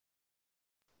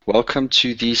Welcome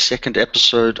to the second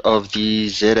episode of the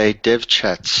ZA Dev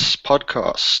Chats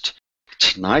podcast.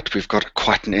 Tonight we've got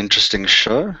quite an interesting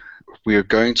show. We're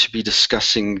going to be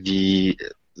discussing the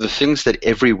things that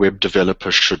every web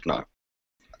developer should know.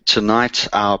 Tonight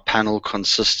our panel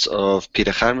consists of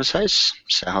Peter Germeshuis.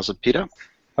 Say how's it, Peter?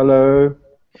 Hello.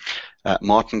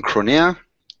 Martin Cronje.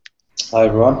 Hi,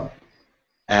 everyone.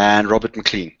 And Robert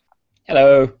McLean.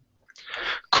 Hello.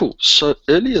 Cool. So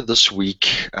earlier this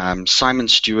week, Simon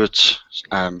Stewart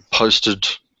posted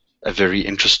a very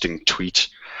interesting tweet,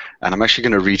 and I'm actually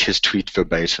going to read his tweet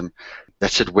verbatim.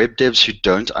 That said, web devs who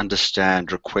don't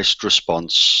understand request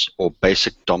response or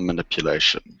basic DOM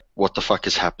manipulation, what the fuck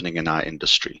is happening in our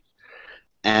industry?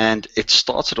 And it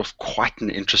started off quite an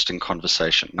interesting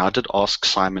conversation. Now, I did ask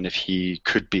Simon if he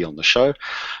could be on the show.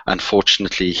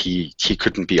 Unfortunately, he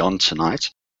couldn't be on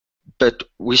tonight. But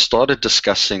we started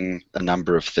discussing a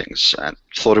number of things and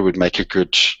thought it would make a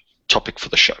good topic for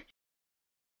the show.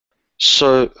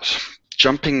 So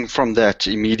jumping from that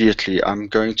immediately, I'm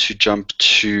going to jump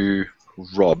to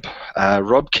Rob.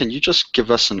 Rob, can you just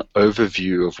give us an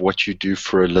overview of what you do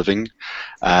for a living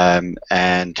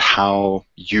and how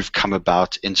you've come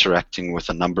about interacting with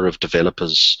a number of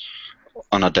developers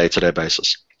on a day-to-day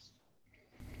basis?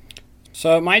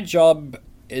 So my job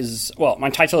my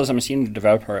title is I'm a senior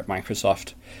developer at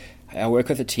Microsoft. I work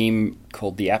with a team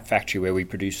called the App Factory where we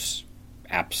produce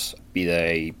apps, be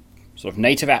they sort of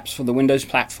native apps for the Windows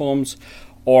platforms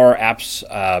or apps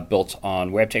built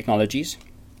on web technologies.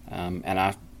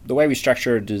 The way we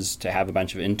structure it is to have a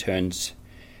bunch of interns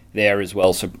there as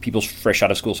well, so people fresh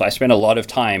out of school. So I spend a lot of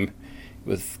time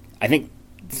with, I think,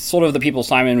 sort of the people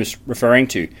Simon was referring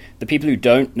to, the people who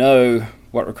don't know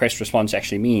what request response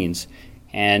actually means,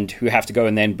 and who have to go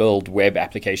and then build web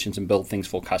applications and build things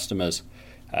for customers,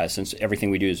 since everything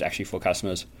we do is actually for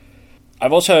customers.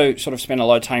 I've also sort of spent a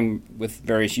lot of time with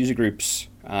various user groups.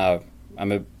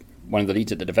 I'm one of the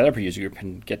leads at the developer user group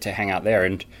and get to hang out there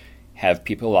and have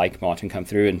people like Martin come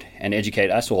through and educate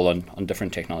us all on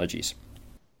different technologies.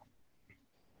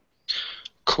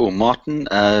 Cool. Martin,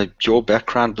 your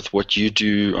background with what you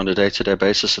do on a day-to-day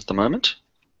basis at the moment?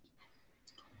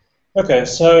 Okay,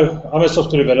 so I'm a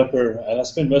software developer, and I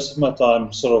spend most of my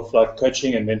time sort of like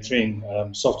coaching and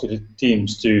mentoring software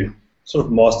teams to sort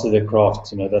of master their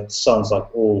craft. That sounds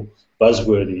like all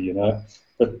buzzworthy,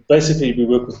 but basically we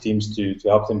work with teams to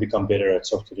help them become better at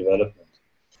software development.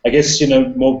 I guess,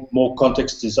 more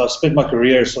context is I've spent my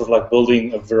career sort of like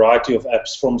building a variety of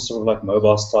apps from sort of like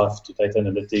mobile stuff to data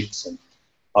analytics and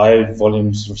high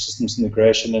volume sort of systems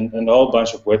integration and a whole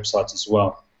bunch of websites as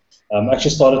well. I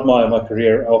actually started my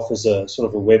career off as a sort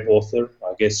of a web author.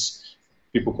 I guess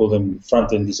people call them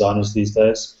front-end designers these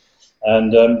days.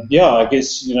 And I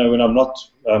guess, when I'm not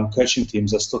coaching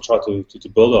teams, I still try to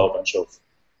build a whole bunch of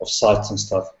sites and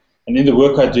stuff. And in the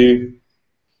work I do,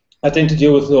 I tend to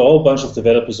deal with a whole bunch of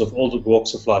developers of all the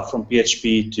walks of life, from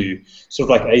PHP to sort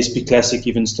of like ASP Classic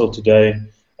even still today,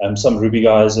 some Ruby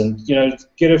guys, and,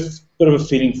 get a bit of a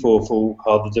feeling for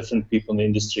how the different people in the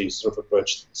industry sort of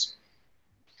approach things.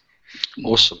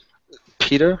 Awesome.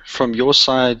 Peter, from your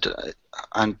side,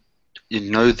 and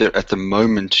that at the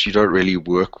moment you don't really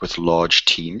work with large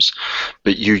teams,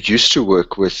 but you used to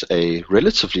work with a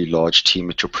relatively large team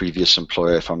at your previous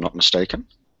employer, if I'm not mistaken.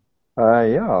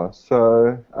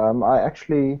 So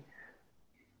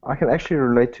I can actually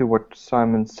relate to what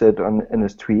Simon said in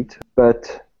his tweet,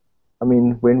 but I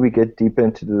mean, when we get deeper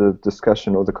into the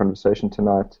discussion or the conversation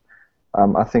tonight,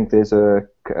 I think there's a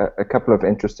couple of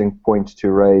interesting points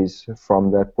to raise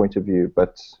from that point of view,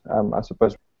 but I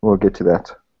suppose we'll get to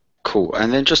that. Cool.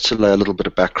 And then just to lay a little bit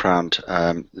of background,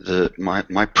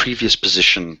 my previous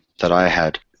position that I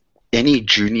had, any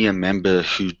junior member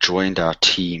who joined our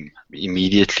team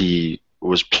immediately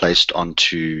was placed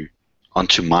onto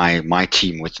my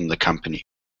team within the company.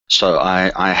 So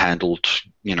I handled,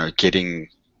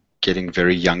 getting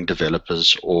very young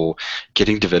developers or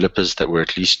getting developers that were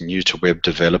at least new to web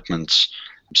development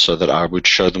so that I would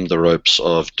show them the ropes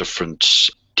of different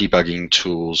debugging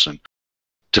tools and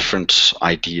different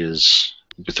ideas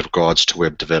with regards to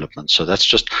web development. So I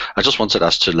just wanted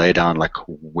us to lay down like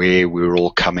where we're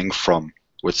all coming from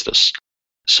with this.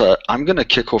 So I'm going to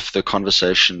kick off the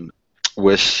conversation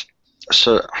with,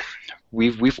 so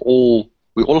we all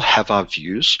have our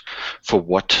views for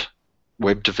what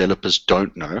web developers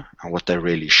don't know and what they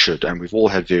really should, and we've all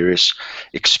had various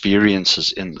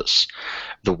experiences in this.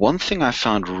 The one thing I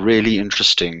found really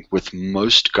interesting with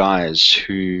most guys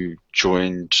who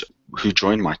joined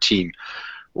my team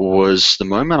was the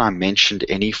moment I mentioned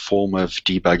any form of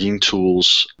debugging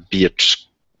tools, be it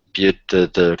be it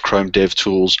the Chrome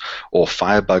DevTools or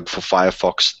Firebug for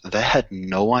Firefox, they had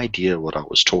no idea what I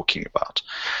was talking about.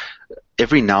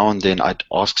 Every now and then I'd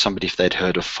ask somebody if they'd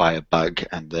heard of Firebug,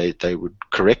 and they would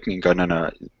correct me and go,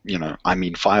 no, I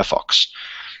mean Firefox.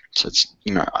 So it's,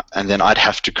 and then I'd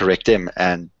have to correct them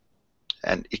and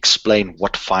explain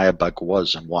what Firebug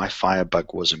was and why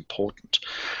Firebug was important.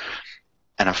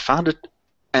 And I found it,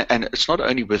 and it's not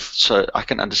only so I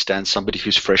can understand somebody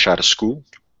who's fresh out of school,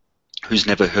 who's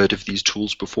never heard of these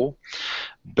tools before,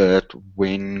 but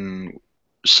when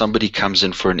somebody comes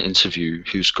in for an interview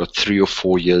who's got 3 or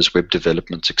 4 years web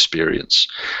development experience,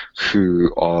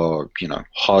 who are,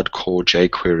 hardcore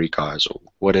jQuery guys or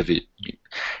whatever,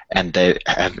 and they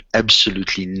have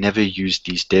absolutely never used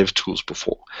these dev tools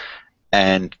before.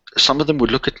 And some of them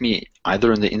would look at me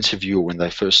either in the interview or when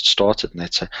they first started, and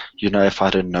they'd say, if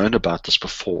I'd have known about this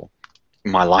before,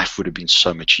 my life would have been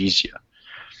so much easier.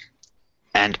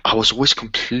 And I was always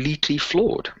completely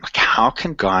floored. Like, how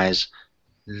can guys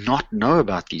not know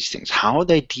about these things? How are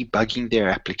they debugging their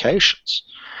applications?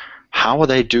 How are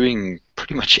they doing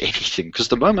pretty much anything? Because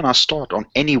the moment I start on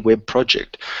any web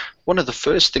project, one of the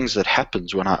first things that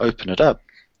happens when I open it up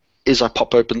is I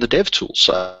pop open the DevTools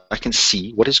so I can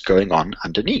see what is going on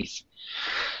underneath.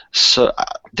 So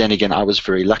then again, I was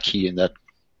very lucky in that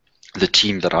the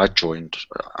team that I joined,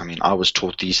 I was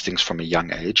taught these things from a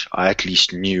young age. I at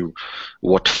least knew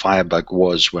what Firebug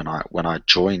was when I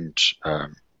joined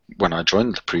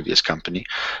the previous company,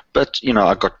 but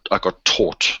I got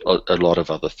taught a lot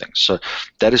of other things. So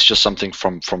that is just something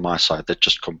from my side that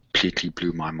just completely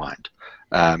blew my mind.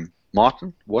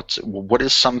 Martin, what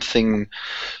is something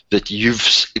that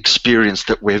you've experienced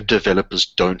that web developers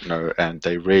don't know and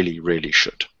they really, really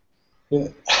should?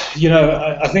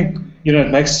 I think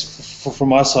it makes from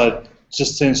my side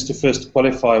just sense to first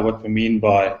qualify what we mean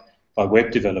by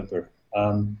web developer.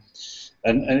 And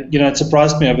it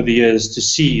surprised me over the years to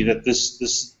see that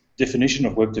this definition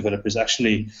of web developer is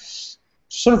actually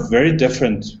sort of very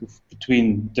different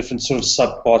between different sort of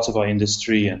subparts of our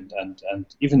industry and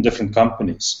even different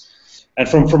companies. And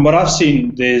from what I've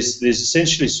seen, there's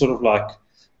essentially sort of like,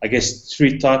 I guess,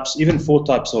 3 types, even 4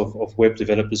 types of web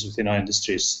developers within our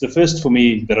industries. The first for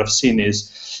me that I've seen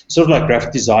is sort of like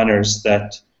graphic designers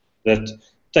that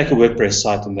take a WordPress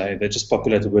site and they just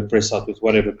populate a WordPress site with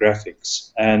whatever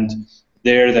graphics. And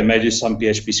there they may do some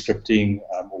PHP scripting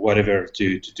or whatever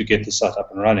to get the site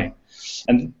up and running.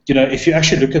 And if you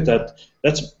actually look at that,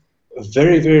 that's a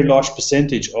very, very large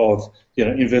percentage of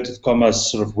inverted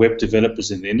commas sort of web developers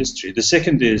in the industry. The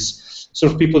second is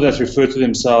sort of people that refer to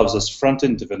themselves as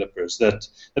front-end developers that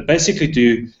basically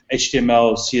do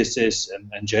HTML, CSS,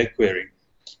 and jQuery.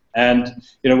 And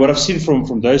what I've seen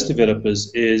from those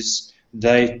developers is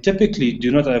they typically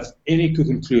do not have any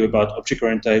clue about object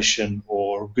orientation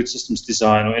or good systems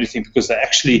design or anything, because they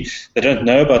don't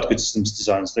know about good systems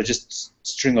designs. They just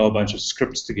string a whole bunch of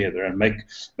scripts together and make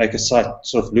a site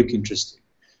sort of look interesting.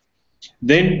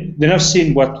 Then I've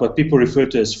seen what people refer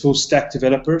to as full stack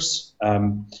developers,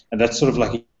 and that's sort of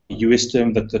like a US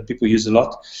term that people use a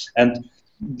lot. And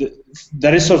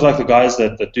that is sort of like the guys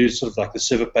that do sort of like the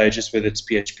server pages, whether it's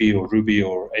PHP or Ruby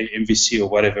or MVC or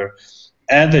whatever,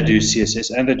 and they do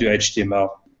CSS and they do HTML.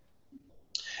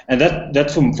 And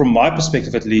that from my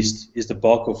perspective at least, is the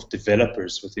bulk of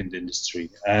developers within the industry.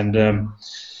 And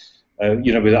with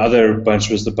the other bunch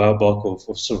was the bulk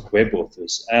of sort of web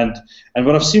authors. And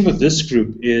what I've seen with this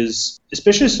group is,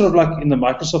 especially sort of like in the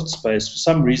Microsoft space, for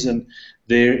some reason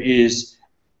there is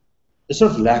a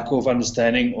sort of lack of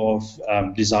understanding of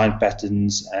design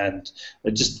patterns and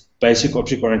just basic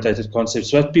object-oriented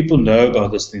concepts, so that people know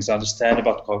about those things, they understand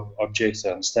about objects, they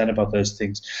understand about those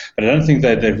things, but I don't think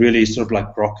that they really sort of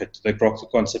like grok it. They grok the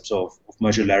concepts of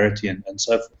modularity and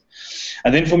so forth.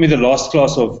 And then for me, the last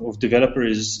class of developer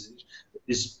is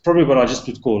probably what I just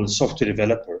would call a software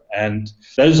developer. And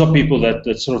those are people that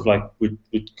sort of like would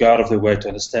go out of their way to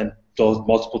understand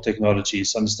multiple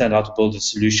technologies, understand how to build a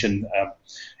solution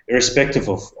irrespective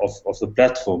of the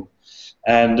platform.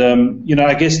 And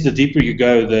I guess the deeper you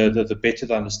go, the better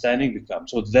the understanding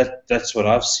becomes. Or that's what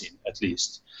I've seen, at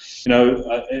least.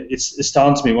 It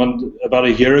astounds me. About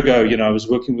a year ago, I was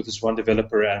working with this one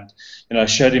developer, and I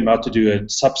showed him how to do a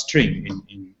substring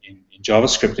in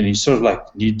JavaScript, and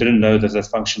he didn't know that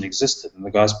function existed, and the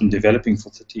guy's been developing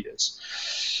for 30 years.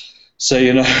 So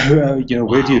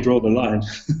where do you draw the line?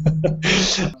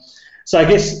 So I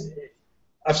guess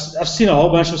I've seen a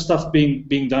whole bunch of stuff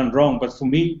being done wrong, but for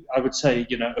me, I would say,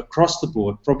 across the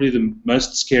board, probably the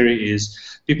most scary is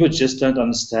people just don't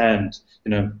understand,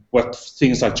 what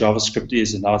things like JavaScript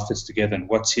is and how it fits together, and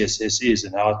what CSS is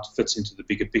and how it fits into the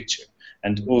bigger picture,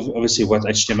 and obviously what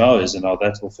HTML is and how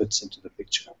that all fits into the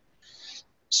picture.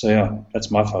 So yeah,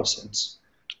 that's my 5 cents.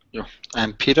 Yeah.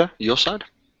 And Peter, your side?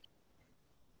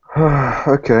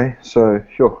 Okay, so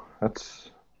sure, that's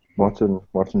Martin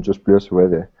just blew us away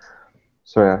there.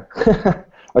 So yeah.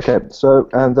 Okay, so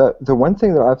the one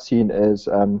thing that I've seen is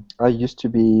I used to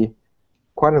be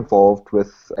quite involved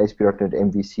with ASP.NET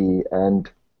MVC, and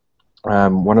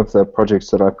one of the projects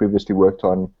that I previously worked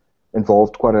on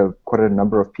involved quite a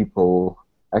number of people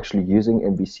actually using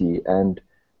MVC, and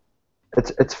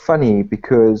it's funny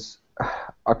because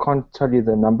I can't tell you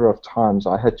the number of times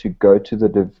I had to go to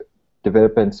the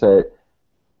developer and say,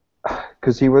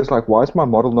 because he was like, "Why is my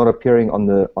model not appearing in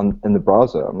the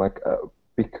browser?" I'm like,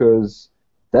 because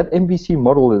that MVC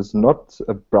model is not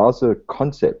a browser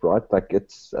concept, right? Like,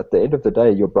 it's at the end of the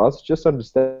day, your browser just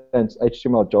understands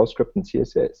HTML, JavaScript, and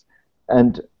CSS,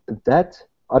 and that,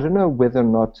 I don't know whether or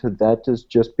not that is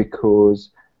just because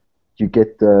you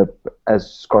get the,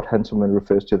 as Scott Hanselman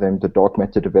refers to them, the dark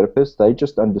matter developers. They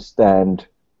just understand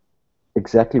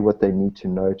exactly what they need to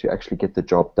know to actually get the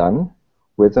job done.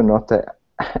 Whether or not they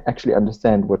actually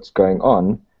understand what's going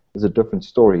on is a different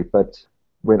story. But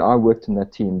when I worked in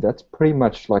that team, that's pretty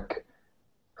much like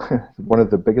one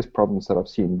of the biggest problems that I've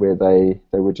seen, where they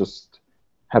would just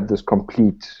have this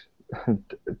complete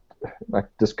like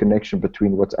disconnection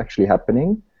between what's actually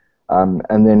happening.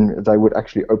 And then they would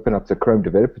actually open up the Chrome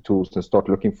developer tools and start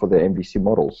looking for their MVC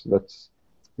models. That's,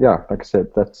 yeah, like I said,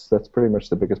 that's pretty much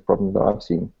the biggest problem that I've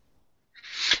seen.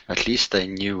 At least they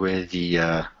knew where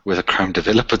the Chrome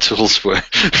developer tools were.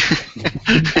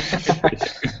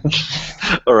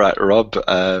 All right, Rob,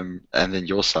 and then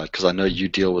your side, because I know you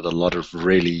deal with a lot of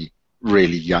really,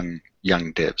 really young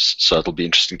devs, so it'll be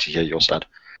interesting to hear your side.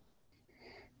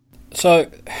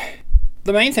 So,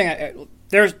 the main thing,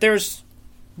 there's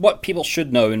what people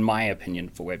should know, in my opinion,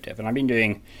 for web dev. And I've been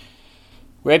doing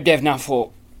web dev now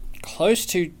for close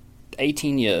to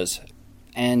 18 years.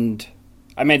 And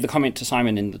I made the comment to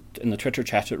Simon in the Twitter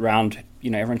chat around,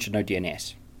 everyone should know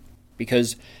DNS.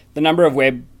 Because the number of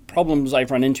web problems I've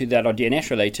run into that are DNS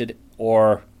related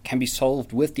or can be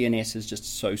solved with DNS is just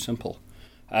so simple.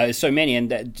 There's so many, and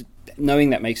that, knowing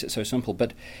that makes it so simple.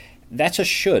 But that's a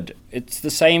should. It's the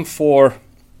same for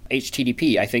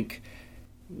HTTP. I think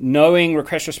knowing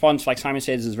request response, like Simon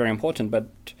says, is very important, but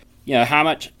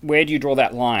where do you draw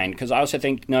that line? Because I also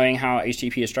think knowing how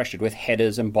HTTP is structured with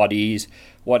headers and bodies,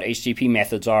 what HTTP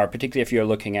methods are, particularly if you're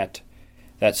looking at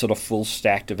that sort of full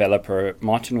stack developer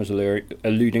Martin was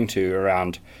alluding to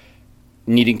around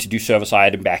needing to do server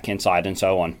side and back end side and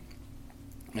so on.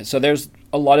 So there's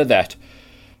a lot of that.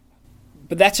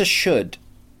 But that's a should.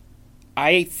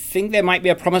 I think there might be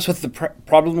a problem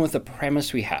with the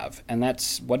premise we have, and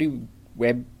that's, what do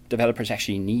web developers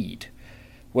actually need?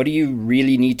 What do you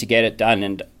really need to get it done?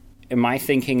 And in my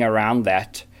thinking around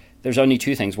that, there's only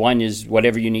two things. One is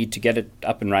whatever you need to get it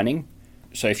up and running.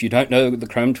 So if you don't know the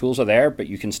Chrome tools are there, but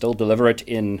you can still deliver it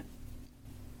in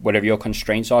whatever your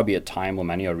constraints are, be it time or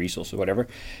money or resource or whatever,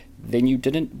 then you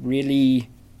didn't need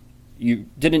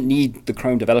the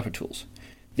Chrome developer tools.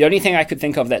 The only thing I could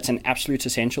think of that's an absolute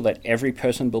essential that every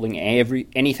person building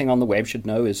anything on the web should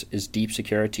know is deep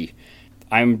security.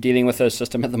 I'm dealing with a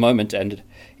system at the moment, and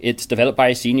it's developed by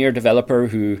a senior developer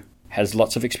who has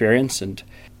lots of experience, and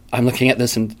I'm looking at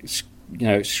this and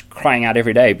crying out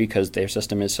every day because their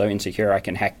system is so insecure I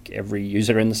can hack every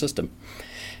user in the system.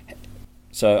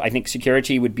 So I think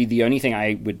security would be the only thing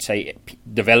I would say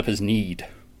developers need.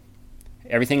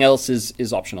 Everything else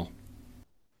is optional.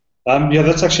 Yeah,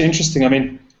 that's actually interesting. I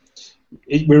mean,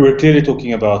 we're clearly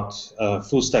talking about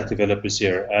full stack developers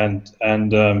here, and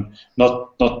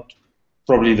not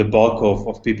probably the bulk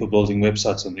of people building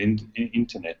websites on the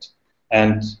internet.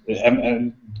 And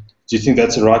do you think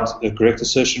that's a correct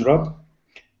assertion, Rob?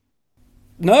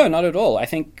 No, not at all. I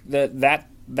think that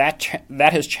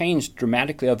has changed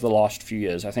dramatically over the last few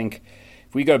years. I think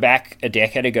if we go back a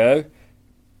decade ago,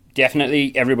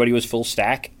 definitely everybody was full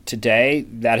stack. Today,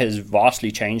 that has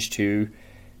vastly changed to,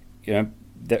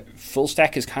 the full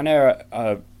stack is kind of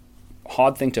a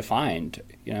hard thing to find.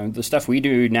 The stuff we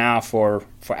do now for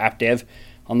app dev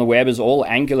on the web is all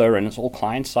Angular and it's all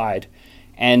client side,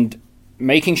 and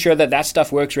making sure that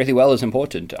stuff works really well is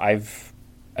important. I've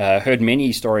Heard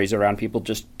many stories around people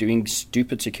just doing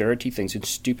stupid security things and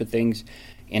stupid things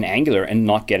in Angular and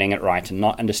not getting it right and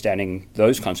not understanding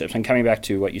those concepts. And coming back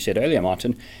to what you said earlier,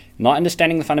 Martin, not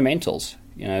understanding the fundamentals,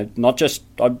 not just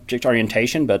object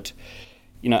orientation, but,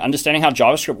 understanding how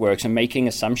JavaScript works and making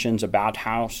assumptions about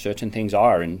how certain things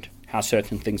are and how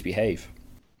certain things behave.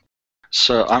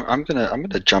 So I'm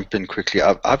gonna jump in quickly.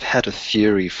 I've had a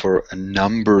theory for a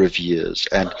number of years,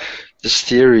 and this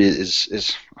theory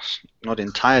is not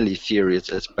entirely theory.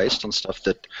 It's based on stuff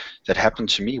that happened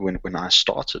to me when I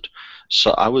started.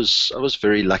 So I was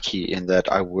very lucky in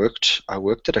that I worked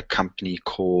at a company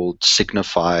called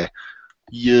Signify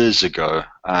years ago,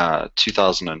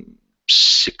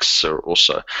 2006 or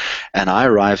so, and I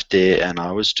arrived there and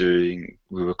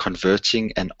we were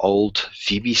converting an old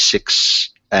VB6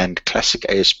 and classic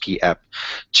ASP app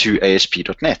to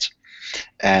ASP.NET.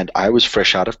 And I was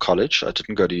fresh out of college. I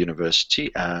didn't go to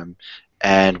university.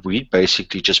 And we'd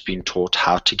basically just been taught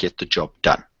how to get the job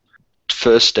done.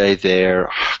 First day there,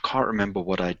 I can't remember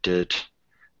what I did.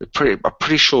 I'm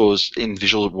pretty sure it was in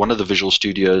one of the Visual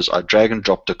Studios. I drag and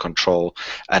dropped a control,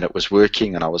 and it was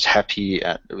working, and I was happy.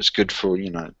 And it was good for,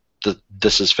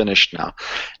 this is finished now.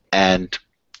 And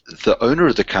the owner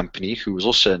of the company, who was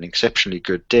also an exceptionally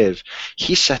good dev,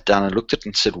 he sat down and looked at it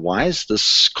and said, why is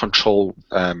this control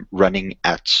running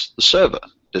at the server?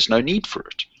 There's no need for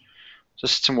it. So I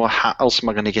said to him, well, how else am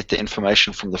I going to get the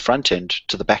information from the front end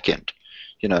to the back end?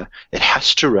 It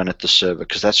has to run at the server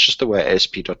because that's just the way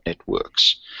ASP.NET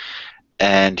works.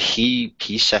 And he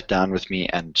sat down with me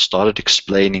and started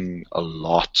explaining a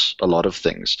lot of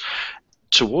things.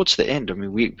 Towards the end,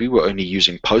 we were only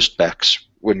using postbacks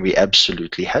when we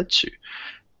absolutely had to.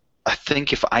 I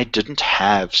think if I didn't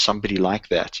have somebody like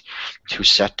that who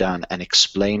sat down and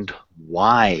explained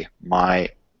why my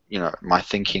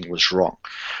thinking was wrong,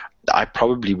 I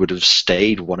probably would have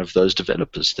stayed one of those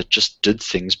developers that just did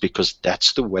things because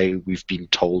that's the way we've been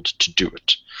told to do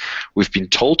it. We've been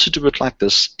told to do it like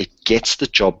this. It gets the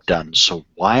job done. So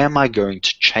why am I going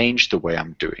to change the way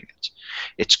I'm doing it?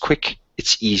 It's quick,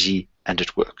 it's easy, and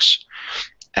it works.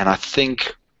 And I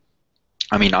think,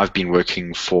 I've been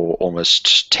working for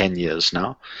almost 10 years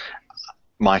now.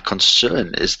 My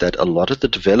concern is that a lot of the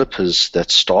developers that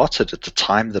started at the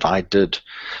time that I did,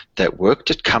 that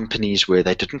worked at companies where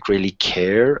they didn't really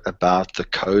care about the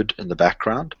code in the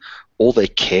background, all they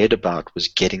cared about was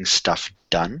getting stuff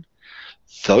done,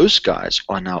 those guys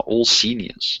are now all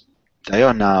seniors. They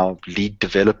are now lead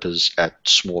developers at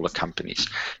smaller companies.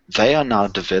 They are now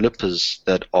developers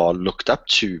that are looked up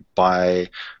to by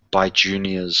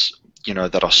juniors,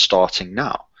 that are starting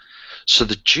now. So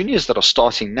the juniors that are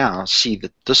starting now see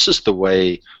that this is the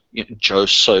way Joe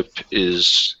Soap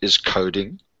is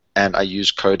coding, and I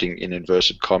use coding in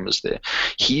inverted commas there.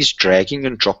 He's dragging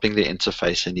and dropping the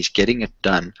interface and he's getting it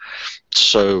done.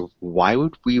 So why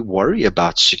would we worry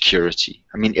about security?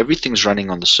 Everything's running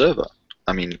on the server.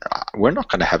 We're not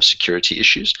going to have security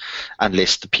issues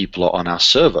unless the people are on our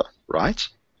server, right?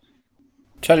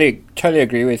 Totally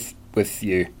agree with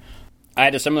you. I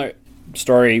had a similar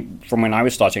story from when I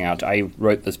was starting out. I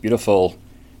wrote this beautiful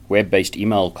web-based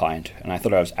email client, and I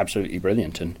thought I was absolutely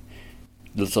brilliant. And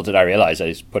little did I realize I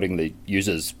was putting the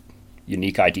user's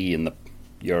unique ID in the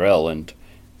URL, and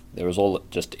there was all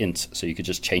just ints, so you could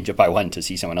just change it by one to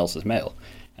see someone else's mail.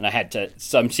 And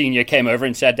some senior came over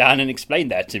and sat down and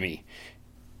explained that to me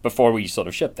before we sort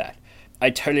of shipped that.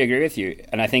 I totally agree with you,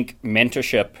 and I think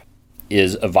mentorship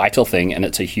is a vital thing, and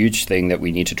it's a huge thing that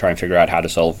we need to try and figure out how to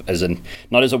solve,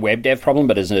 not as a web dev problem,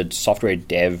 but as a software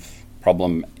dev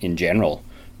problem in general.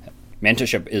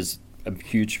 Mentorship is a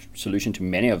huge solution to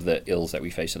many of the ills that we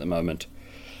face at the moment.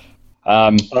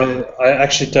 I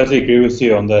actually totally agree with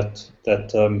you on that,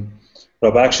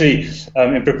 Rob. Actually,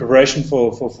 in preparation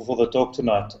for the talk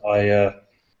tonight,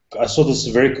 I saw this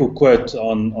very cool quote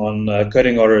on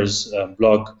Coding Horror's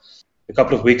blog a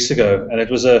couple of weeks ago, and it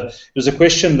was a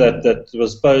question that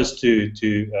was posed to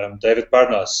David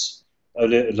Parnas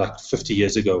like 50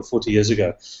 years ago, 40 years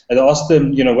ago, and asked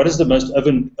him, what is the most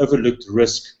overlooked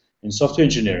risk in software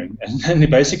engineering? And then he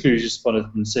basically responded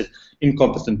and said,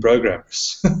 incompetent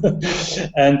programmers.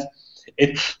 And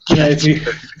it's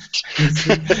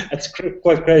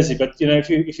quite crazy, but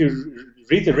if you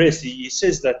read the rest, he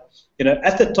says that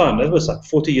at the time, that was like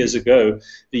 40 years ago,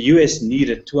 the US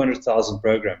needed 200,000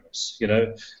 programmers,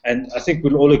 and I think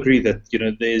we'll all agree that,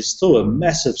 there's still a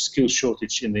massive skill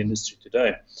shortage in the industry today.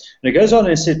 And it goes on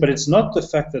and said, but it's not the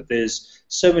fact that there's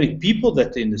so many people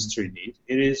that the industry need,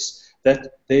 it is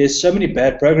that there's so many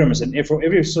bad programmers, and for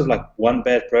every sort of like one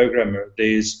bad programmer,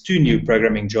 there's two new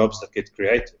programming jobs that get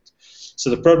created. So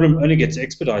the problem only gets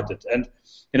expedited. And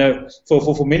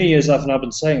for many years I've now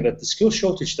been saying that the skill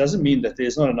shortage doesn't mean that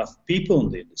there's not enough people in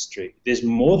the industry. There's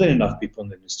more than enough people in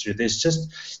the industry.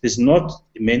 There's not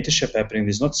mentorship happening.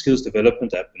 There's not skills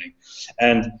development happening.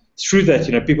 And through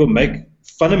that, people make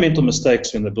fundamental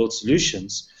mistakes when they build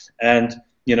solutions, and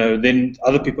then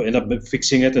other people end up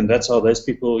fixing it, and that's how those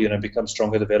people, become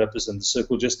stronger developers, and the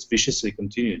circle just viciously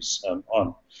continues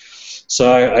on.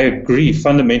 So I agree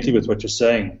fundamentally with what you're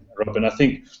saying, Rob, and I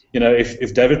think,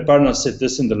 if David Parnas said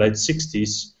this in the late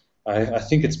 60s, I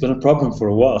think it's been a problem for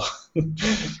a while.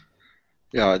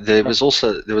 Yeah, there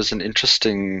was an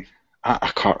interesting,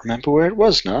 I can't remember where it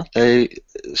was now.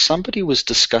 Somebody was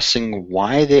discussing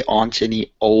why there aren't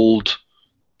any old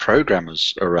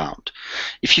programmers around.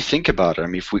 If you think about it,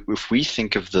 if we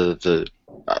think of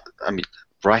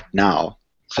right now,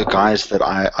 the guys that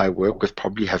I work with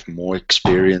probably have more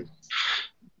experience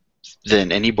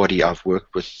than anybody I've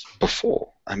worked with before.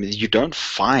 You don't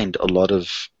find a lot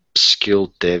of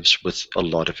skilled devs with a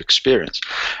lot of experience.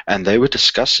 And they were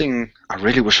discussing, I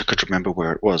really wish I could remember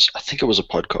where it was. I think it was a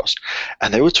podcast.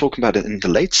 And they were talking about it in the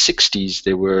late 60s,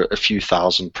 there were a few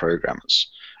thousand programmers.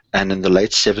 And in the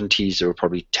late 70s, there were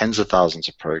probably tens of thousands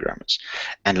of programmers.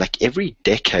 And like every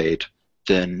decade,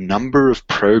 the number of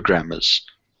programmers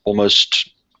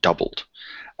almost doubled.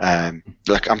 I'm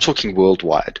talking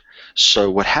worldwide.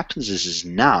 So what happens is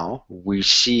now we're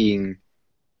seeing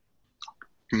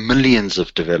millions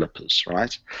of developers,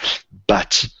 right?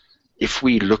 But if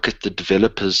we look at the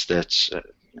developers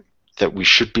that we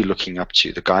should be looking up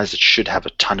to, the guys that should have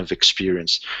a ton of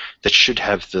experience, that should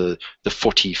have the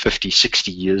 40, 50,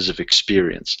 60 years of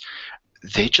experience,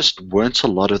 there just weren't a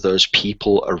lot of those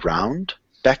people around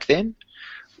back then,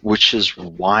 which is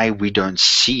why we don't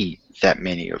see that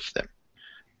many of them.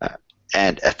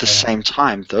 And at the same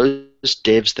time, those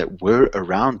devs that were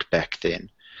around back then,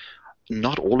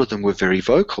 not all of them were very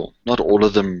vocal. Not all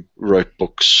of them wrote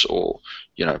books or,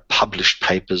 published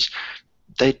papers.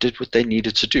 They did what they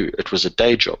needed to do. It was a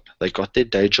day job. They got their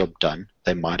day job done.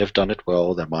 They might have done it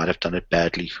well. They might have done it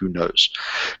badly. Who knows?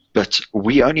 But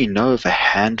we only know of a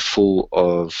handful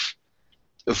of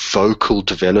vocal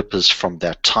developers from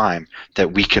that time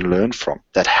that we can learn from,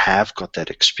 that have got that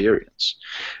experience.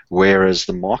 Whereas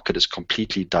the market is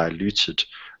completely diluted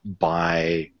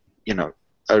by,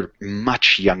 a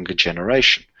much younger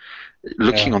generation.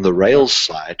 Looking on the Rails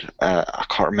side, I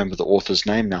can't remember the author's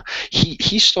name now.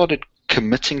 He started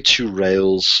committing to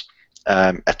Rails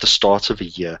at the start of a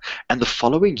year, and the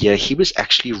following year he was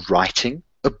actually writing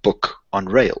a book on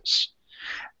Rails.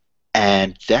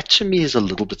 And that to me is a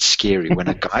little bit scary when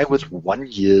a guy with 1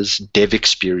 year's dev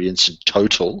experience in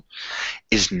total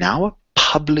is now a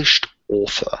published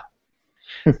author.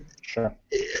 Sure.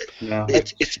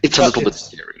 It's a little bit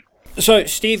scary. So,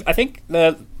 Steve, I think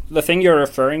the thing you're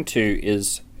referring to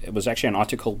it was actually an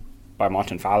article by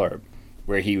Martin Fowler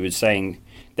where he was saying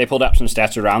they pulled up some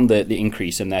stats around the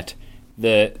increase, and that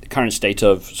the current state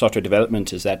of software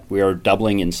development is that we are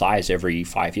doubling in size every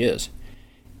 5 years,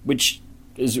 which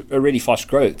is a really fast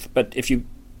growth. But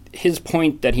his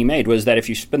point that he made was that if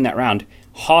you spin that round,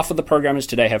 half of the programmers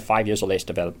today have 5 years or less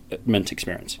development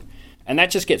experience. And that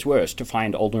just gets worse to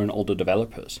find older and older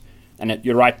developers. And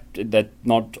you're right that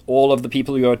not all of the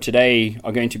people who are today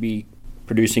are going to be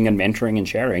producing and mentoring and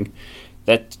sharing.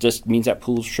 That just means that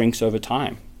pool shrinks over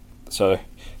time. So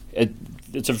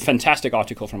it's a fantastic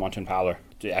article from Martin Fowler.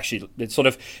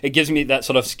 It gives me that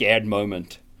sort of scared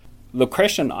moment. The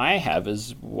question I have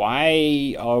is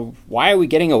why are we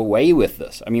getting away with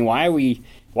this?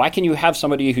 Why can you have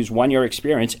somebody who's 1 year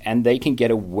experience and they can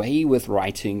get away with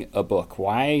writing a book?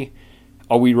 Why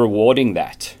are we rewarding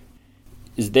that?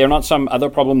 Is there not some other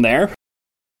problem there?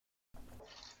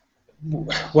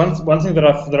 One thing that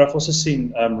I've also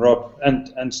seen, Rob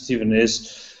and Stephen,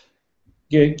 is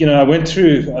I went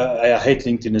through. I hate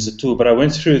LinkedIn as a tool, but I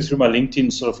went through my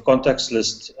LinkedIn sort of contacts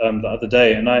list the other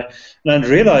day, and I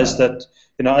realized that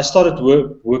I started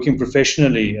working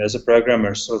professionally as a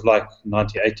programmer, sort of like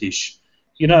 98-ish.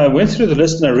 I went through the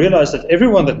list and I realized that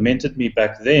everyone that mentored me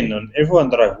back then and everyone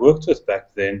that I worked with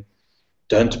back then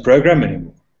don't program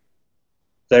anymore.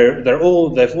 They've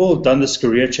all done this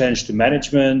career change to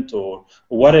management or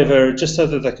whatever, just so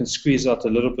that they can squeeze out a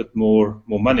little bit more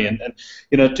money. And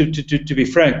to be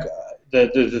frank,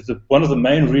 the one of the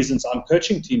main reasons I'm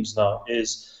coaching teams now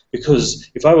is because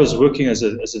if I was working as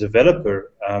a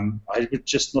developer, I would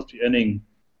just not be earning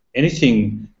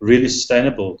anything really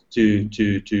sustainable to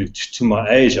my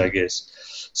age, I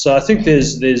guess. So I think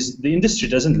the industry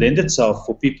doesn't lend itself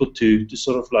for people to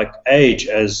sort of like age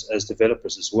as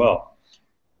developers as well.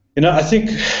 I think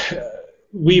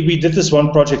we did this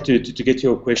one project to get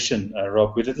your question,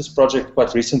 Rob. We did this project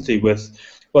quite recently with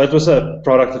Well, it was a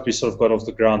product that we sort of got off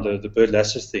the ground, the Bird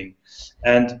Lasser thing.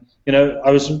 And,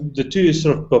 the two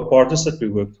sort of partners that we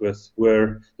worked with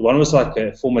were, the one was like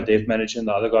a former dev manager, and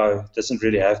the other guy doesn't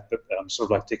really have sort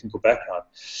of like technical background.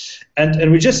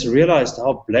 And we just realized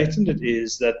how blatant it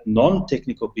is that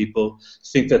non-technical people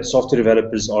think that software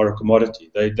developers are a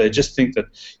commodity. They just think that,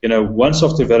 one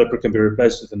software developer can be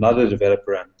replaced with another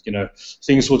developer, and,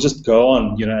 things will just go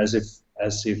on, as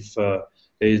if there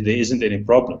isn't any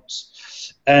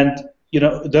problems. And,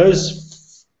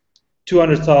 those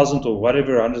 200,000 or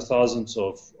whatever, 100,000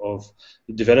 of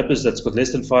developers that's got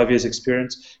less than 5 years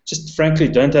experience just frankly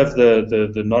don't have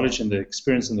the knowledge and the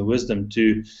experience and the wisdom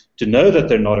to know that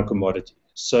they're not a commodity.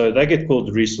 So they get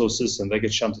called resources, and they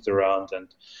get shunted around and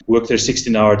work their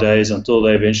 16-hour days until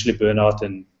they eventually burn out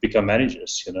and become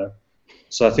managers,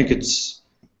 So I think it's,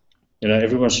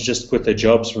 everyone should just quit their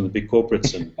jobs from the big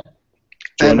corporates and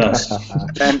join us.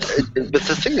 But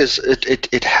the thing is,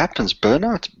 it happens.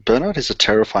 Burnout is a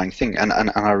terrifying thing, and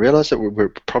I realize that we're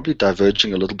probably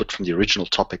diverging a little bit from the original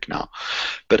topic now.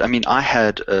 But I mean, I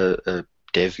had a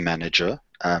dev manager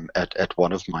at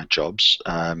one of my jobs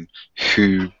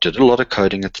who did a lot of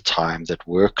coding at the time, that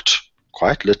worked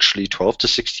quite literally 12 to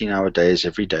 16-hour days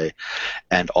every day.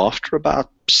 And after about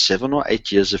 7 or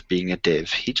 8 years of being a dev,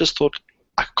 he just thought,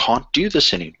 I can't do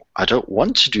this anymore. I don't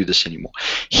want to do this anymore.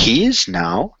 He is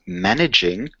now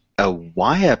managing a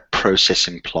wire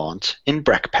processing plant in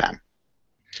Brakpan.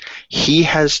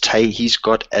 He's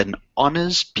got an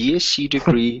honors BSc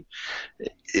degree.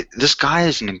 This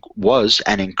guy was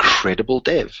an incredible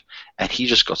dev, and he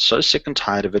just got so sick and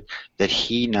tired of it that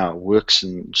he now works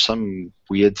in some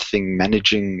weird thing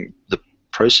managing the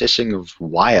processing of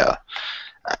wire.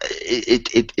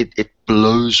 It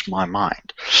blows my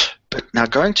mind. But now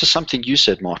going to something you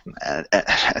said, Martin,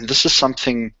 and this is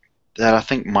something that I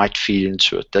think might feed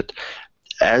into it, that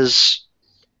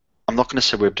I'm not going to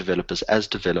say web developers, as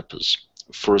developers,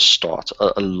 for a start,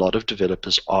 a lot of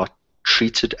developers are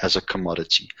treated as a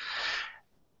commodity.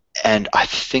 And I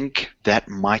think that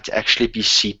might actually be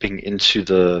seeping into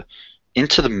the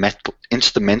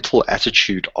mental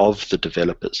attitude of the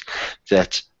developers,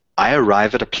 that I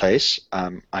arrive at a place,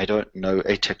 I don't know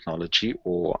a technology,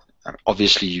 or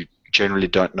obviously you generally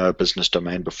don't know a business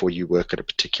domain before you work at a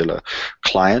particular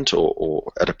client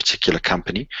or at a particular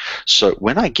company. So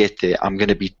when I get there, I'm going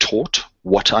to be taught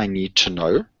what I need to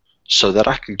know so that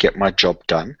I can get my job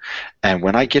done. And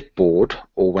when I get bored,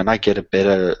 or when I get a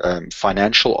better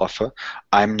financial offer,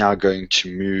 I'm now going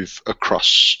to move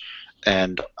across,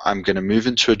 and I'm going to move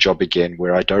into a job again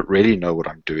where I don't really know what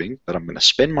I'm doing, but I'm going to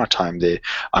spend my time there.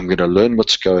 I'm going to learn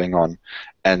what's going on,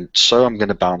 and so I'm going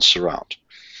to bounce around.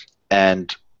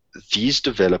 And these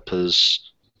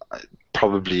developers,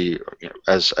 probably,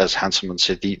 as Hanselman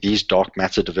said, these dark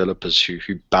matter developers who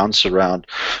bounce around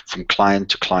from client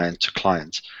to client to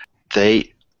client,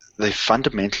 they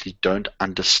fundamentally don't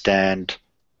understand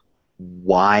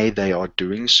why they are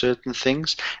doing certain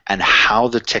things and how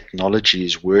the technology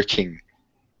is working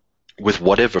with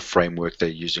whatever framework they're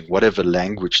using, whatever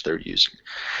language they're using.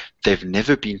 They've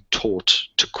never been taught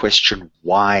to question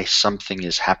why something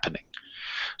is happening.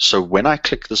 So when I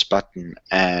click this button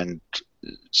and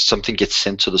something gets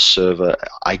sent to the server,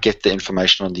 I get the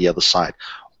information on the other side.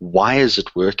 Why is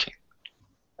it working?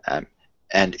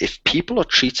 And if people are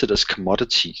treated as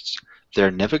commodities,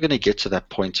 they're never going to get to that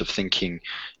point of thinking,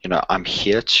 I'm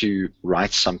here to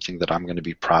write something that I'm going to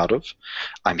be proud of.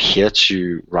 I'm here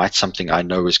to write something I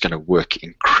know is going to work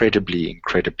incredibly,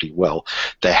 incredibly well.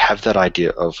 They have that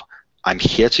idea of, I'm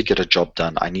here to get a job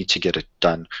done. I need to get it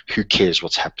done. Who cares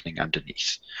what's happening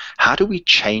underneath? How do we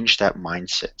change that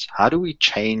mindset? How do we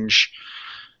change?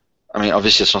 I mean,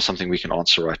 obviously, it's not something we can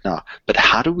answer right now. But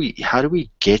how do we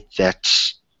get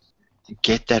that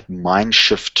mind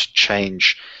shift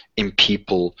change in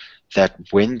people, that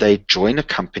when they join a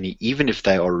company, even if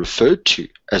they are referred to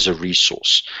as a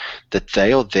resource, that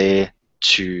they are there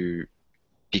to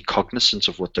be cognizant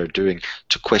of what they're doing,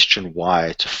 to question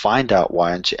why, to find out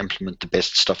why, and to implement the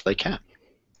best stuff they can.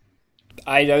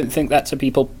 I don't think that's a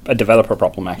developer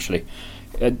problem, actually.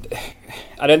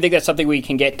 I don't think that's something we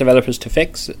can get developers to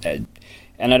fix, and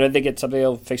I don't think it's something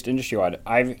they'll fix industry-wide.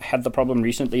 I've had the problem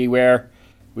recently where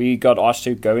we got asked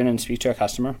to go in and speak to a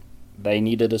customer. They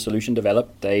needed a solution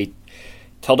developed. They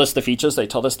told us the features, they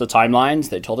told us the timelines,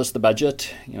 they told us the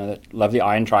budget, that lovely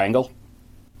iron triangle,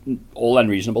 all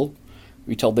unreasonable.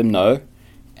 We told them no,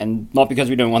 and not because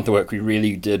we don't want the work. We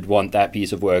really did want that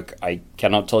piece of work. I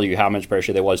cannot tell you how much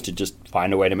pressure there was to just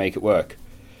find a way to make it work.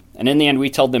 And in the end,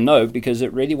 we told them no because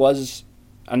it really was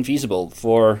unfeasible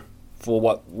for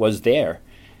what was there.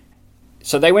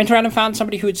 So they went around and found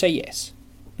somebody who would say yes,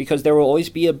 because there will always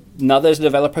be another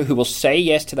developer who will say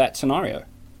yes to that scenario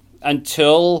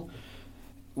until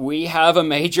we have a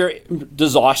major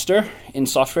disaster in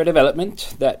software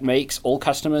development that makes all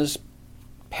customers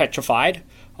petrified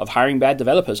of hiring bad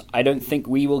developers. I don't think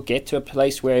we will get to a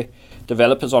place where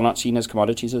developers are not seen as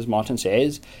commodities, as Martin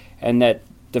says, and that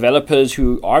developers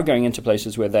who are going into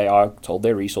places where they are told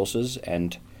their resources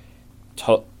and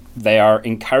they are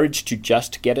encouraged to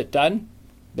just get it done.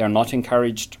 They're not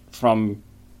encouraged from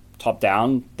top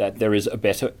down that there is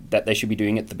that they should be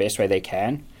doing it the best way they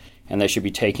can, and they should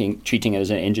be treating it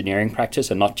as an engineering practice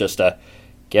and not just a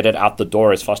get it out the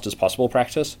door as fast as possible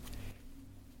practice.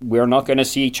 We're not going to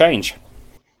see change.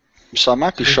 So I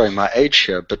might be showing my age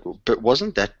here, but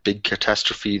wasn't that big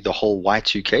catastrophe the whole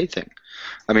Y2K thing?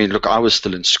 I mean, look, I was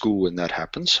still in school when that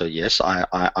happened, so yes, I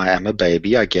am a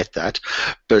baby, I get that.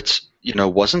 But,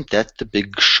 wasn't that the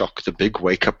big shock, the big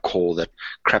wake-up call that,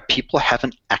 crap, people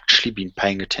haven't actually been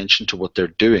paying attention to what they're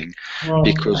doing?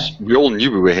 Because we all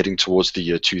knew we were heading towards the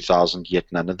year 2000, yet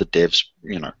none of the devs,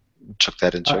 took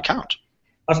that into account.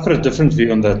 I've got a different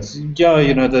view on that. Yeah,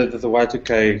 the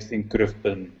Y2K thing could have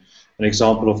been an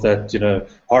example of that.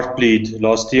 Heartbleed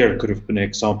last year could have been an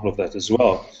example of that as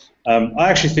well. I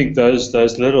actually think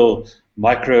those little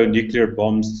micro nuclear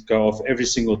bombs go off every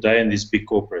single day in these big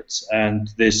corporates, and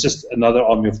there's just another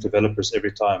army of developers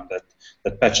every time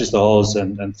that patches the holes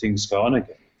and things go on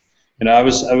again. I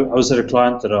was at a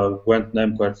client that I won't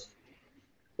name quite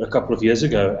a couple of years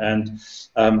ago, and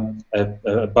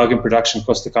a bug in production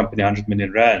cost the company 100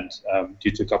 million rand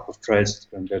due to a couple of trades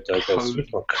that go Holy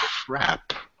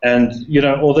crap. And,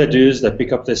 all they do is they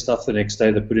pick up their stuff the next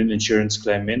day, they put an insurance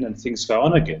claim in, and things go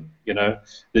on again.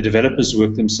 The developers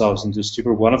work themselves into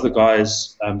stupor. One of the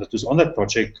guys that was on that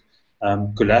project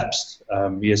collapsed.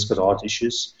 He has got heart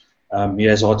issues. He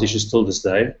has heart issues till this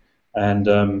day.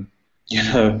 And,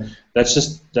 that's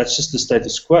just the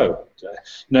status quo.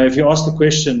 If you ask the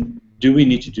question, do we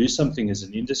need to do something as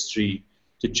an industry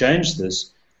to change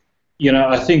this?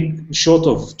 I think short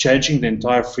of changing the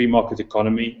entire free market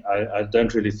economy, I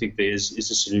don't really think there is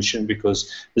a solution,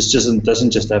 because this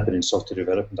doesn't just happen in software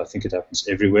development. I think it happens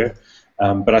everywhere.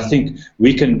 But I think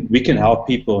we can help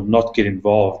people not get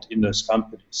involved in those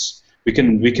companies. We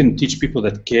can teach people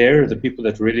that care, the people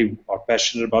that really are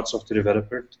passionate about software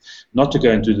development, not to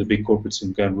go into the big corporates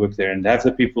and go and work there, and have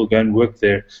the people go and work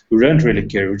there who don't really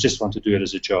care, who just want to do it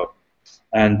as a job.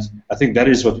 And I think that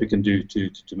is what we can do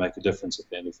to make a difference at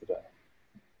the end of the day.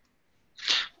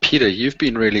 Peter, you've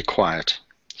been really quiet.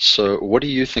 So what do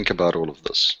you think about all of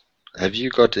this? Have you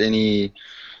got any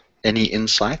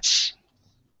insights?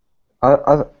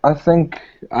 I think,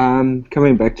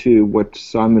 coming back to what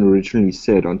Simon originally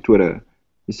said on Twitter,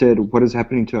 he said, what is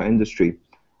happening to our industry?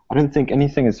 I don't think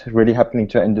anything is really happening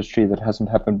to our industry that hasn't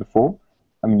happened before.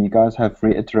 I mean, you guys have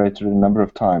reiterated a number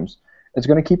of times. It's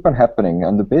going to keep on happening,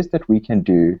 and the best that we can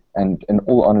do, and in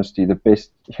all honesty, it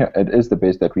is the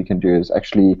best that we can do, is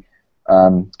actually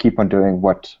keep on doing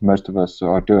what most of us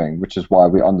are doing, which is why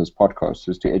we're on this podcast,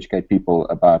 is to educate people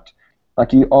about,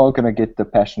 like, you are going to get the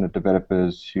passionate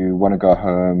developers who want to go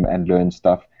home and learn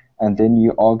stuff, and then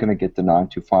you are going to get the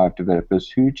 9-to-5 developers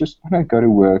who just want to go to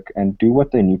work and do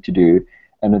what they need to do,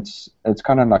 and it's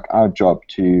kind of like our job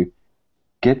to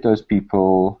get those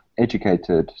people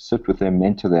educated, sit with them,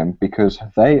 mentor them, because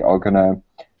they're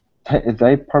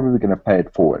probably going to pay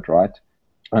it forward, right?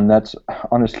 And that's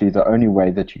honestly the only way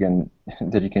that you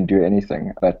can do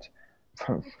anything. But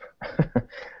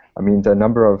I mean, the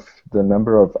number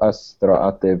of us that are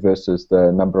out there versus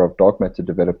the number of dark matter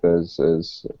developers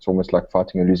it's almost like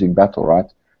fighting a losing battle,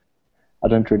 right? I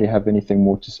don't really have anything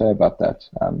more to say about that.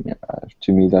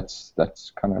 To me, that's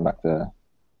kind of like the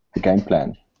game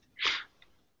plan.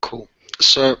 Cool.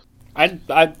 So,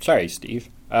 sorry, Steve.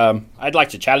 I'd like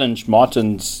to challenge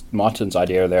Martin's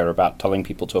idea there about telling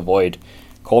people to avoid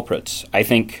corporates. I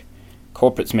think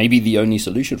corporates may be the only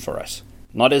solution for us.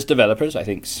 Not as developers. I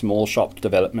think small shop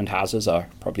development houses are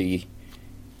probably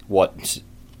is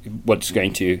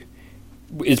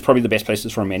probably the best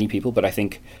places for many people. But I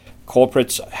think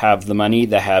corporates have the money,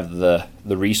 they have the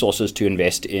resources to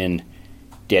invest in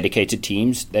dedicated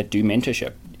teams that do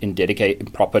mentorship, in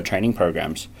proper training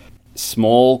programs.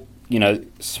 Small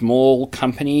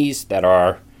companies that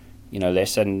are,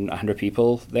 less than 100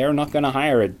 people, they're not going to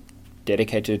hire a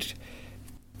dedicated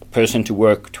person to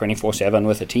work 24/7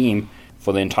 with a team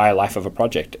for the entire life of a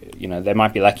project. They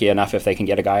might be lucky enough if they can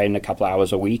get a guy in a couple of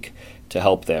hours a week to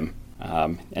help them,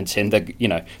 and send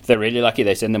if they're really lucky,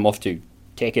 they send them off to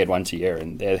TechEd once a year,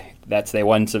 and that's their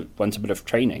once a bit of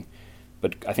training.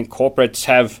 But I think corporates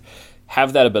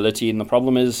have that ability, and the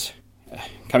problem is,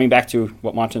 coming back to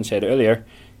what Martin said earlier,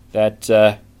 that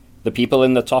the people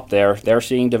in the top there, they're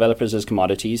seeing developers as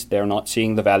commodities. They're not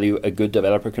seeing the value a good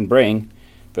developer can bring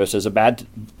versus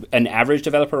an average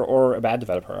developer or a bad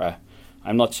developer.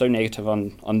 I'm not so negative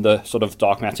on the sort of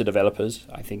dark matter developers.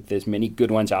 I think there's many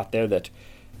good ones out there that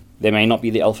they may not be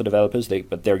the alpha developers,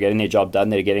 but they're getting their job done.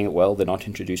 They're getting it well. They're not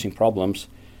introducing problems.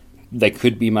 They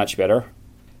could be much better.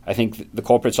 I think the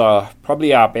corporates are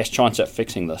probably our best chance at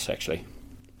fixing this, actually.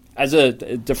 As a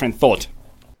different thought.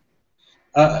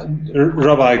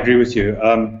 Rob, I agree with you.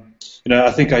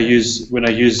 I think when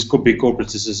I use big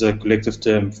corporates, this is a collective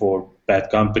term for bad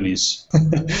companies.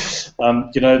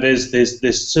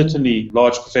 There's certainly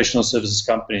large professional services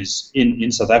companies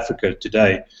in South Africa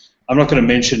today. I'm not going to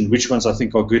mention which ones I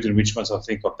think are good and which ones I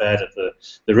think are bad, at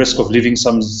the risk of leaving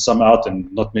some out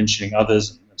and not mentioning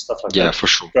others and stuff like that. Yeah, for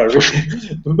sure.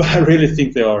 But I really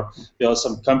think there are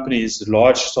some companies,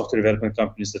 large software development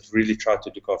companies, that really try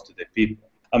to look after their people.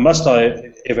 And must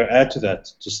I ever add to that,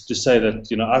 just to say that,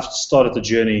 I've started the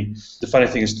journey. The funny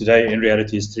thing is today, in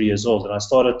reality, is 3 years old, and I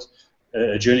started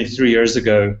a journey 3 years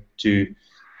ago to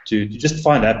just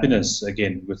find happiness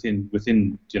again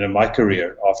within my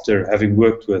career, after having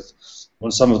worked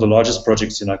on some of the largest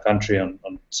projects in our country, on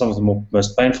some of the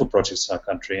most painful projects in our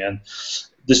country. And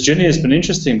this journey has been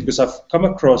interesting because I've come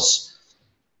across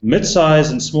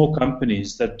mid-size and small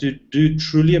companies that do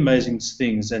truly amazing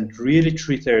things and really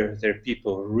treat their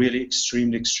people really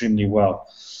extremely well.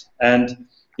 And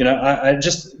I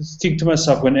just think to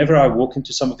myself, whenever I walk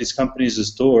into some of these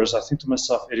companies' doors, I think to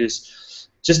myself, it is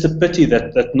just a pity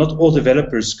that not all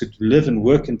developers could live and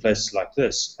work in places like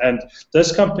this. And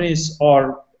those companies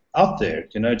are out there,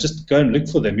 just go and look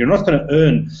for them. You're not going to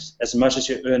earn as much as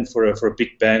you earn for a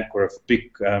big bank or a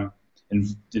big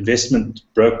investment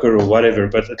broker or whatever,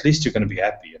 but at least you're going to be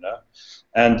happy,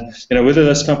 And whether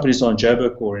those companies are in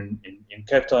Joburg or in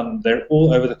Cape Town, they're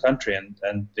all over the country,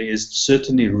 and there is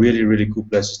certainly really cool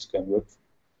places to go and work.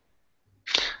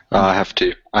 I have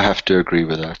to agree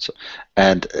with that.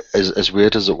 And as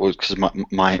weird as it was, because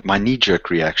my knee-jerk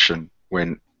reaction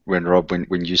when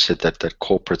you said that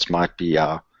corporates might be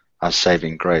our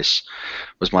saving grace,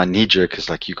 was my knee-jerk is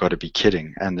like, you got to be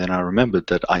kidding. And then I remembered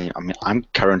that I'm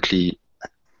currently,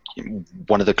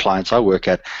 one of the clients I work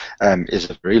at is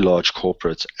a very large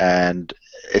corporate, and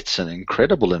it's an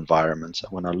incredible environment.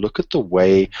 And when I look at the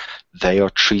way they are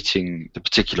treating the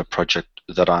particular project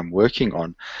that I'm working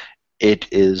on, it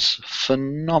is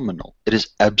phenomenal. It is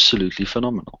absolutely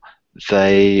phenomenal.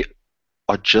 They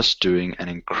are just doing an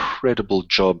incredible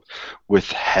job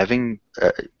with having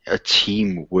a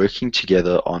team working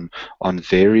together on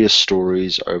various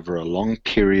stories over a long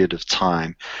period of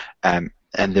time, and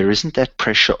there isn't that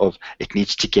pressure of it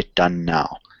needs to get done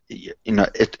now.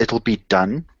 It'll be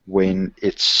done when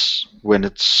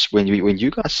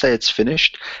you guys say it's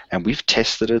finished and we've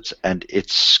tested it and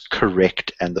it's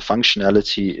correct and the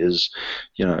functionality is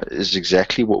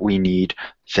exactly what we need.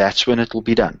 That's when it'll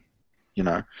be done.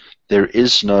 There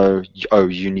is no,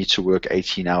 you need to work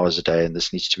 18 hours a day and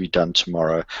this needs to be done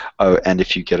tomorrow. And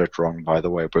if you get it wrong, by the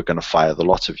way, we're going to fire the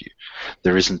lot of you.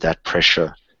 There isn't that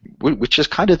pressure, which is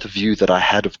kind of the view that I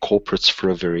had of corporates for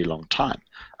a very long time.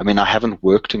 I mean, I haven't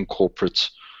worked in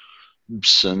corporates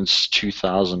since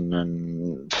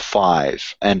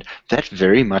 2005, and that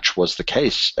very much was the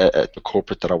case at the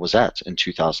corporate that I was at in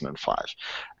 2005.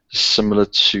 Similar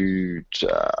to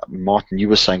Martin, you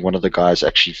were saying one of the guys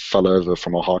actually fell over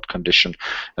from a heart condition.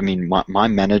 I mean, my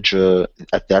manager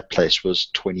at that place was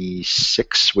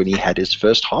 26 when he had his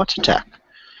first heart attack.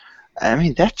 I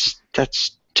mean, that's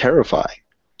terrifying.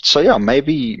 So yeah,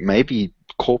 maybe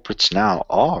corporates now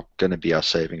are going to be our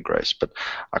saving grace, but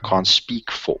I can't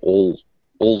speak for all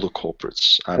the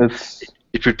corporates.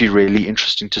 It would be really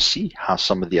interesting to see how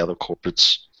some of the other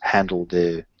corporates handle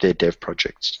their dev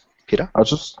projects. Peter? I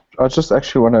just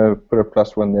actually want to put a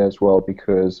 +1 there as well,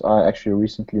 because I actually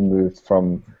recently moved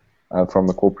from a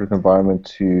corporate environment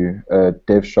to a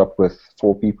dev shop with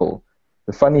 4 people.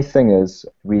 The funny thing is,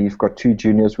 we've got 2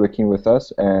 juniors working with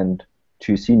us and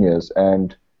 2 seniors,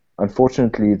 and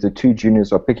unfortunately the 2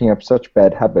 juniors are picking up such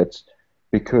bad habits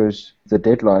because the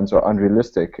deadlines are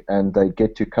unrealistic and they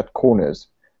get to cut corners.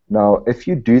 Now, if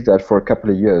you do that for a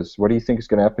couple of years, what do you think is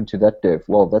going to happen to that dev?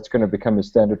 Well, that's going to become a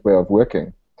standard way of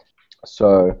working.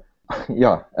 So,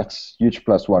 yeah, that's huge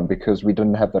 +1, because we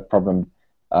didn't have that problem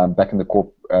back in the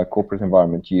corporate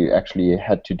environment. You actually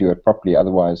had to do it properly,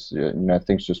 otherwise,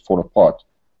 things just fall apart.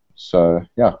 So,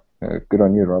 yeah, good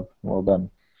on you, Rob. Well done.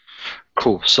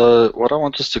 Cool. So, what I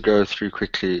want us to go through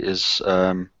quickly is,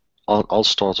 I'll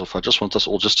start off. I just want us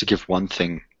all just to give one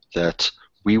thing that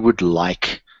we would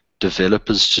like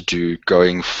developers to do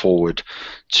going forward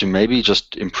to maybe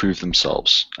just improve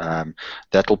themselves?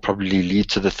 That will probably lead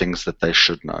to the things that they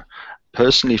should know.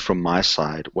 Personally, from my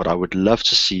side, what I would love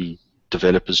to see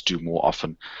developers do more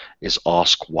often is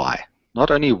ask why. Not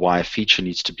only why a feature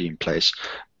needs to be in place,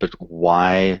 but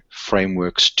why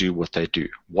frameworks do what they do.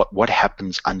 What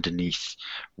happens underneath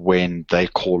when they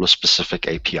call a specific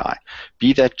API?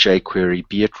 Be that jQuery,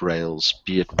 be it Rails,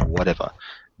 be it whatever.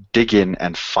 Dig in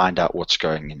and find out what's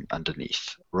going in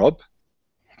underneath. Rob?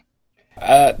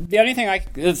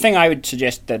 The thing I would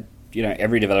suggest that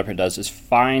every developer does is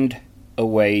find a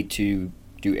way to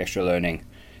do extra learning.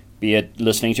 Be it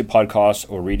listening to podcasts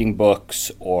or reading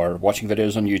books or watching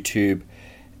videos on YouTube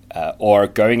or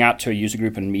going out to a user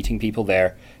group and meeting people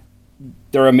there.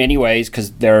 There are many ways,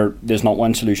 because there's not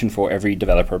one solution for every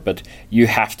developer, but you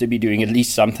have to be doing at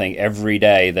least something every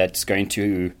day that's going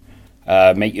to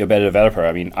make you a better developer.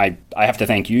 I mean, I have to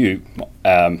thank you,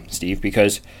 Steve,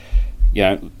 because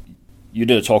you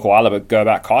did a talk a while ago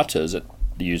about Carters at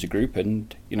the user group,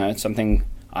 and it's something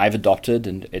I've adopted,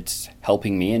 and it's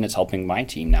helping me and it's helping my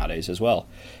team nowadays as well.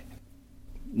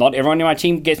 Not everyone in my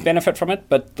team gets benefit from it,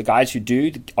 but the guys who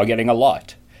do are getting a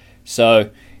lot. So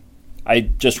I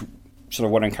just sort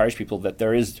of want to encourage people that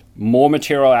there is more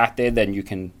material out there than you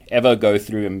can ever go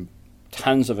through, and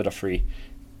tons of it are free.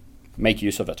 Make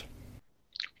use of it.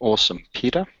 Awesome.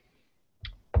 Peter?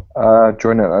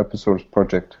 Join an open source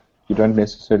project. You don't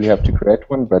necessarily have to create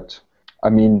one, but I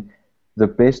mean,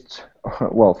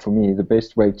 for me, the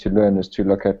best way to learn is to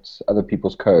look at other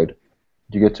people's code.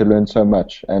 You get to learn so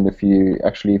much, and if you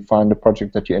actually find a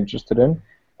project that you're interested in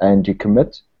and you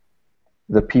commit,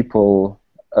 the people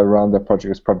around that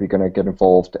project is probably going to get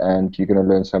involved, and you're going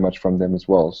to learn so much from them as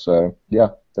well. So yeah,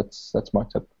 that's my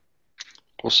tip.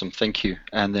 Awesome, thank you.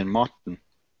 And then Martin.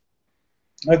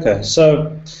 Okay,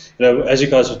 so as you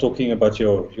guys were talking about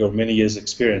your many years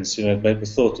experience, it made me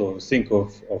think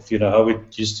of how we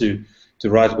used to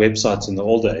write websites in the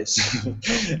old days.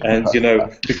 And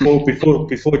before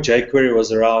jQuery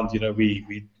was around,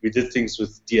 we did things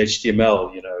with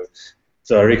DHTML,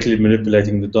 directly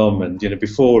manipulating the DOM, and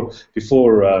before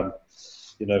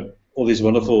all these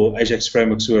wonderful Ajax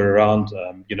frameworks were around,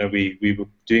 we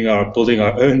were building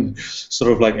our own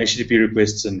sort of like HTTP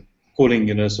requests and calling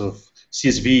sort of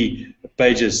CSV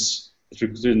pages that were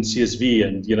in CSV,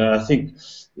 and I think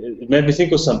it made me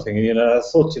think of something. I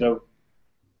thought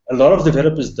a lot of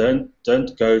developers don't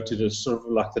go to the sort of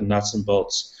like the nuts and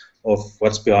bolts of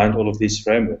what's behind all of these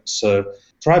frameworks. So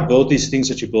try build these things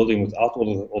that you're building without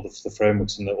all of the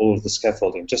frameworks and all of the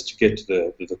scaffolding, just to get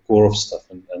to the core of stuff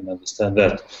and understand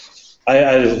that.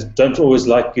 I don't always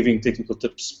like giving technical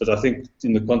tips, but I think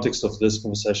in the context of this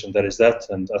conversation, that is that.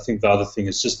 And I think the other thing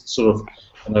is just sort of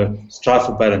strive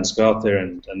for balance. Go out there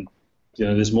and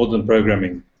there's more than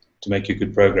programming to make you a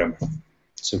good programmer.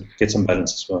 So get some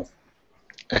balance as well.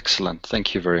 Excellent.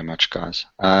 Thank you very much, guys.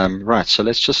 Right, so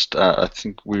let's just, I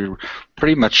think we're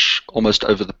pretty much almost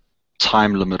over the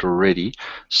time limit already.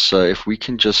 So if we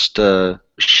can just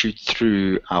shoot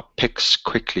through our picks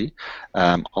quickly.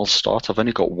 I'll start. I've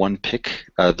only got one pick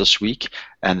this week,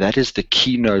 and that is the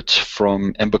keynote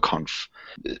from EmberConf.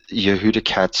 Yehuda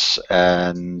Katz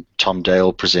and Tom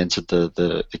Dale presented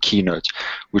the keynote,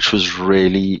 which was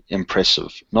really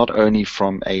impressive, not only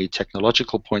from a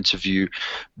technological point of view,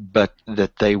 but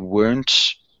that they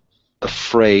weren't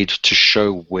afraid to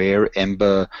show where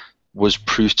Ember was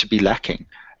proved to be lacking,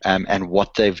 and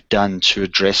what they've done to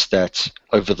address that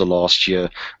over the last year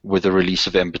with the release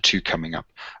of Ember 2 coming up.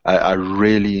 I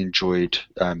really enjoyed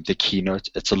the keynote.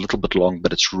 It's a little bit long,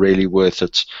 but it's really worth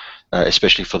it,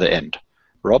 especially for the end.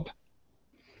 Rob?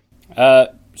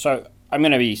 So I'm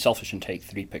going to be selfish and take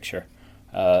three picks here.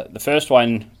 The first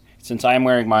one, since I am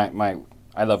wearing my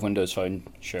I Love Windows Phone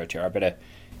shirt here, I better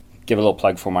give a little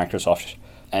plug for Microsoft.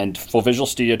 And for Visual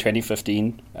Studio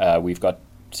 2015, we've got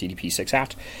CDP 6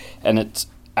 out, and it's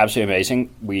absolutely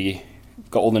amazing. We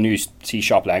got all the new C#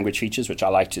 language features, which I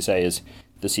like to say is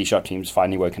the C# team's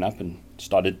finally woken up and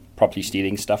started properly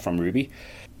stealing stuff from Ruby.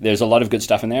 There's a lot of good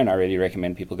stuff in there, and I really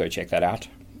recommend people go check that out.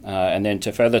 And then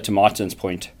to Martin's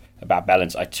point about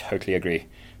balance, I totally agree.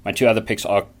 My two other picks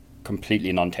are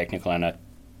completely non-technical and are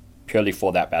purely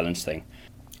for that balance thing.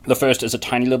 The first is a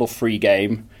tiny little free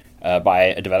game by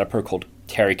a developer called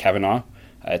Terry Kavanagh.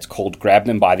 It's called Grab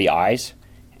Them by the Eyes.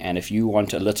 And if you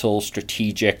want a little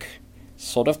strategic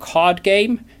sort of card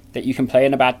game that you can play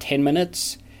in about 10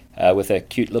 minutes with a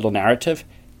cute little narrative,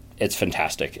 it's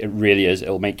fantastic. It really is.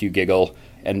 It'll make you giggle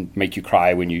and make you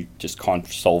cry when you just can't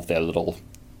solve their little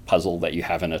puzzle that you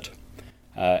have in it.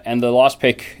 And the last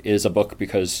pick is a book,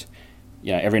 because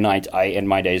every night I end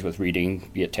my days with reading,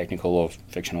 be it technical or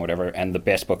fiction or whatever. And the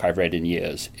best book I've read in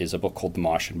years is a book called The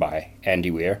Martian by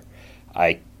Andy Weir.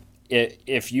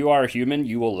 If you are a human,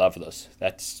 you will love this.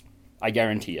 I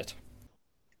guarantee it.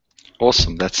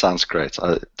 Awesome. That sounds great.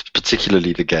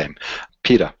 Particularly the game.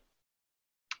 Peter.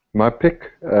 My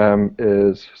pick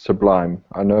is Sublime.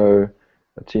 I know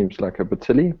it seems like a bit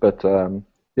silly, but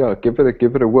give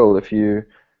it a whirl. If you're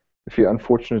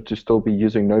unfortunate to still be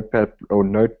using Notepad or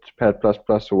Notepad++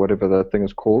 or whatever that thing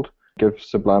is called, give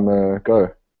Sublime a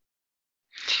go.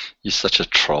 You're such a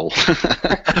troll,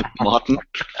 Martin.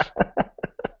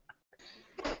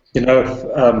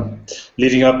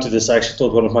 Leading up to this, I actually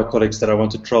told one of my colleagues that I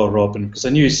want to troll Rob, and because I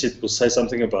knew he would say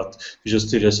something about Visual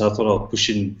Studio, so I thought I'll push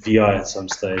in VI at some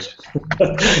stage.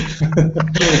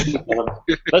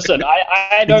 Listen,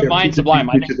 I don't mind Sublime.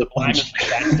 I think Sublime is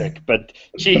fantastic, but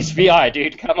geez, VI,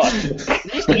 dude, come on.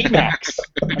 Use Emacs.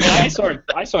 I mean,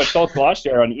 I saw a talk last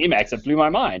year on Emacs. It blew my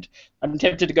mind. I'm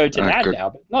tempted to go to that now,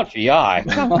 but not VI.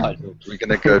 Come on. We're going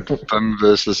to go Vim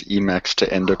versus Emacs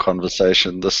to end a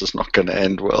conversation. This is not going to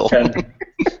end well.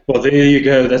 Well, there you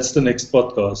go. That's the next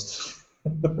podcast.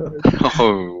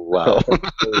 Oh, wow.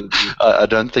 I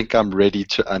don't think I'm ready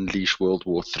to unleash World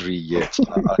War III yet.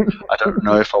 I don't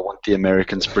know if I want the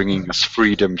Americans bringing us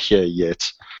freedom here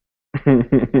yet.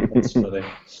 That's funny.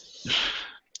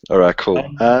 All right, cool.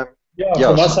 For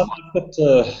myself, I've got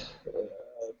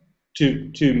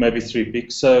two, maybe three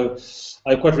picks. So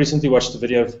I quite recently watched a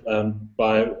video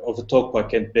of a talk by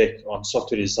Kent Beck on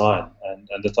software design, and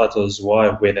the title is Why,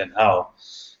 When, and How.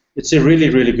 It's a really,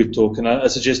 really good talk, and I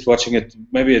suggest watching it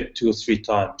maybe 2 or 3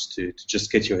 times to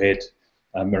just get your head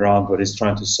around what he's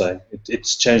trying to say.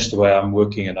 It's changed the way I'm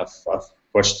working, and I've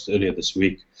watched it earlier this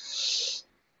week.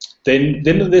 Then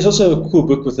there's also a cool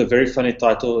book with a very funny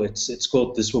title. It's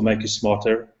called This Will Make You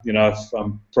Smarter.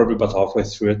 I'm probably about halfway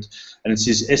through it, and it's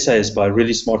these essays by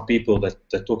really smart people that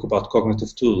talk about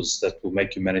cognitive tools that will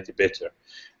make humanity better.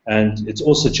 And it's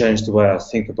also changed the way I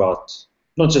think about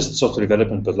not just software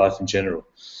development, but life in general.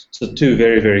 So 2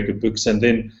 very, very good books. And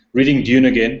then reading Dune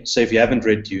again. So if you haven't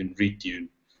read Dune, read Dune.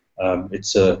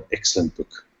 It's an excellent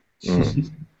book.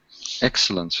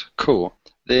 Excellent. Cool.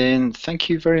 Then thank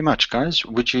you very much, guys.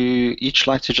 Would you each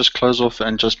like to just close off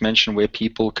and just mention where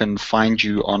people can find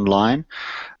you online?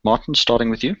 Martin, starting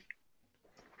with you.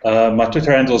 My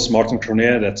Twitter handle is Martin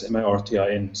Cronje. That's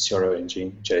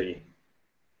MartinCronje.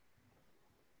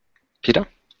 Peter?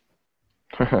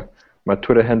 My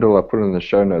Twitter handle I put in the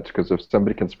show notes because if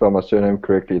somebody can spell my surname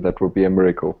correctly, that would be a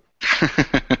miracle.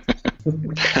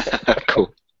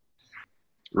 Cool.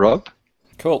 Rob?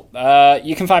 Cool.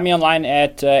 You can find me online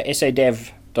at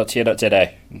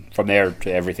sadev.co.za. From there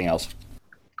to everything else.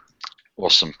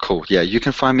 Awesome. Cool. Yeah, you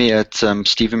can find me at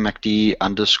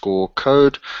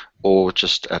StephenMcD_code or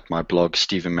just at my blog,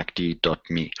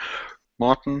 stephenmcd.me.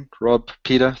 Martin, Rob,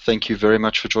 Peter, thank you very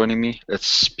much for joining me.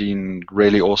 It's been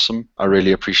really awesome. I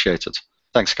really appreciate it.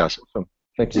 Thanks, guys. Awesome.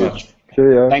 Thank you. Much.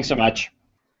 Cheerio. Thanks so much.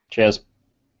 Cheers.